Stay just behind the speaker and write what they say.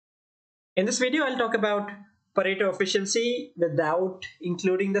In this video, I'll talk about Pareto efficiency without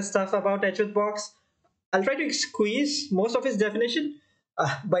including the stuff about Edgeworth box. I'll try to squeeze most of its definition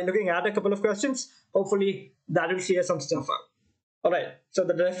by looking at a couple of questions. Hopefully, that will clear some stuff out. All right, so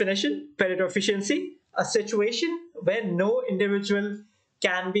the definition, Pareto efficiency, a situation where no individual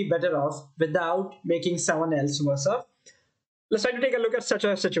can be better off without making someone else worse off. Let's try to take a look at such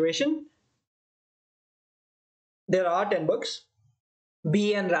a situation. There are 10 books.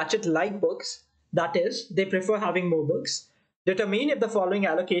 B and Ratchet like books, that is, they prefer having more books. Determine if the following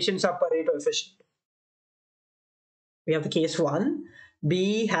allocations are Pareto efficient. We have the case 1.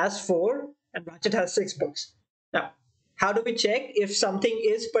 B has 4 and Ratchet has 6 books. Now, how do we check if something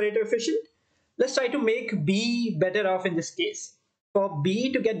is Pareto efficient? Let's try to make B better off in this case. For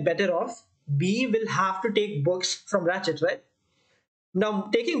B to get better off, B will have to take books from Ratchet, right? Now,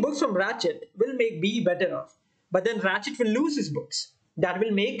 taking books from Ratchet will make B better off, but then Ratchet will lose his books. That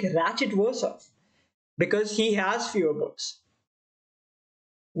will make Ratchet worse off because he has fewer books.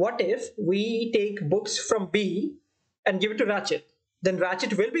 What if we take books from B and give it to Ratchet? Then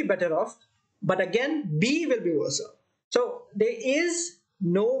Ratchet will be better off, but again, B will be worse off. So there is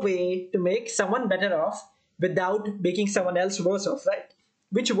no way to make someone better off without making someone else worse off, right?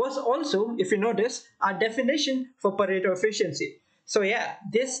 Which was also, if you notice, our definition for Pareto efficiency. So yeah,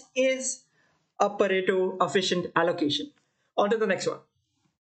 this is a Pareto efficient allocation. On to the next one.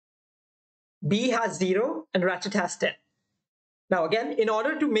 B has 0 and Ratchet has 10. Now again, in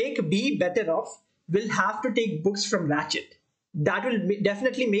order to make B better off, we'll have to take books from Ratchet. That will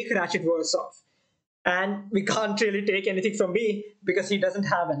definitely make Ratchet worse off. And we can't really take anything from B because he doesn't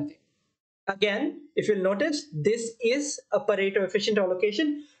have anything. Again, if you'll notice, this is a Pareto efficient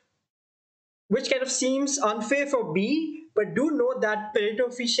allocation, which kind of seems unfair for B, but do note that Pareto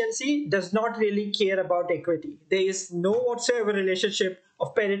efficiency does not really care about equity. There is no whatsoever relationship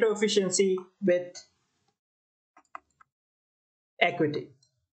of Pareto efficiency with equity.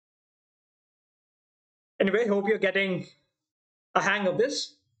 Anyway, hope you're getting a hang of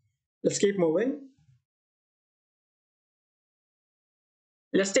this. Let's keep moving.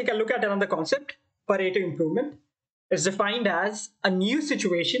 Let's take a look at another concept, Pareto improvement. It's defined as a new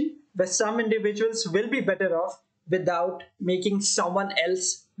situation where some individuals will be better off without making someone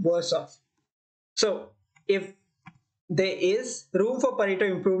else worse off. So if there is room for Pareto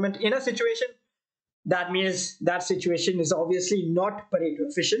improvement in a situation, that means that situation is obviously not Pareto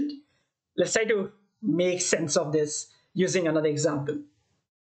efficient. Let's try to make sense of this using another example.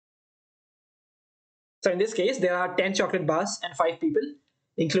 So in this case, there are 10 chocolate bars and 5 people,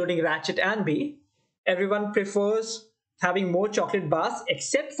 including Ratchet and B. Everyone prefers having more chocolate bars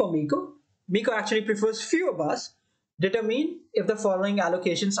except for Miko. Miko actually prefers fewer bars. Determine if the following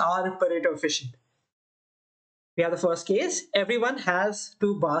allocations are Pareto efficient. We have the first case. Everyone has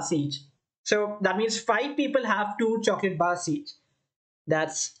 2 bars each. So that means 5 people have 2 chocolate bars each.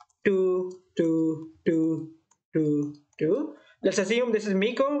 That's 2, 2, 2, 2, 2. Let's assume this is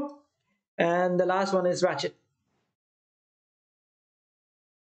Miko and the last one is Ratchet.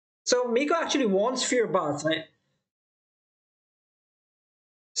 So Miko actually wants fewer bars, right?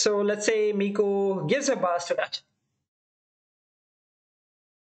 So let's say Miko gives her bars to Ratchet.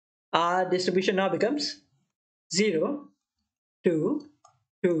 Our distribution now becomes 0, 2,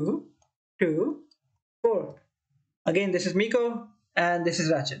 2, 2, 4. Again, this is Miko and this is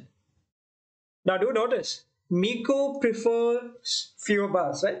Ratchet. Now do notice, Miko prefers fewer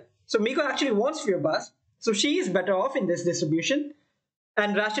bars, right? So Miko actually wants fewer bars. So she is better off in this distribution.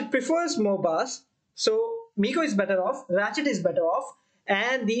 And Ratchet prefers more bars. So Miko is better off, Ratchet is better off,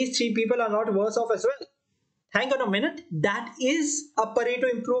 and these 3 people are not worse off as well. Hang on a minute, that is a Pareto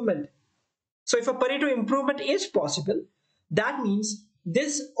improvement. So if a Pareto improvement is possible, that means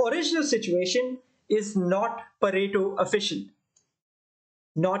this original situation is not Pareto efficient.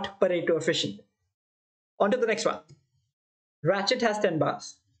 Not Pareto efficient. On to the next one. Ratchet has 10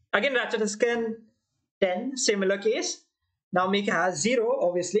 bars. Again, Ratchet has 10, similar case. Now Mika has 0,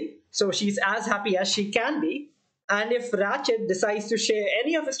 obviously, so she's as happy as she can be. And if Ratchet decides to share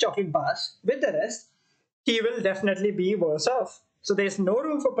any of his chocolate bars with the rest, he will definitely be worse off. So there's no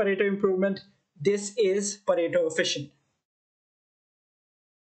room for Pareto improvement. This is Pareto efficient.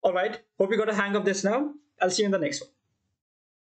 All right, hope you got a hang of this now. I'll see you in the next one.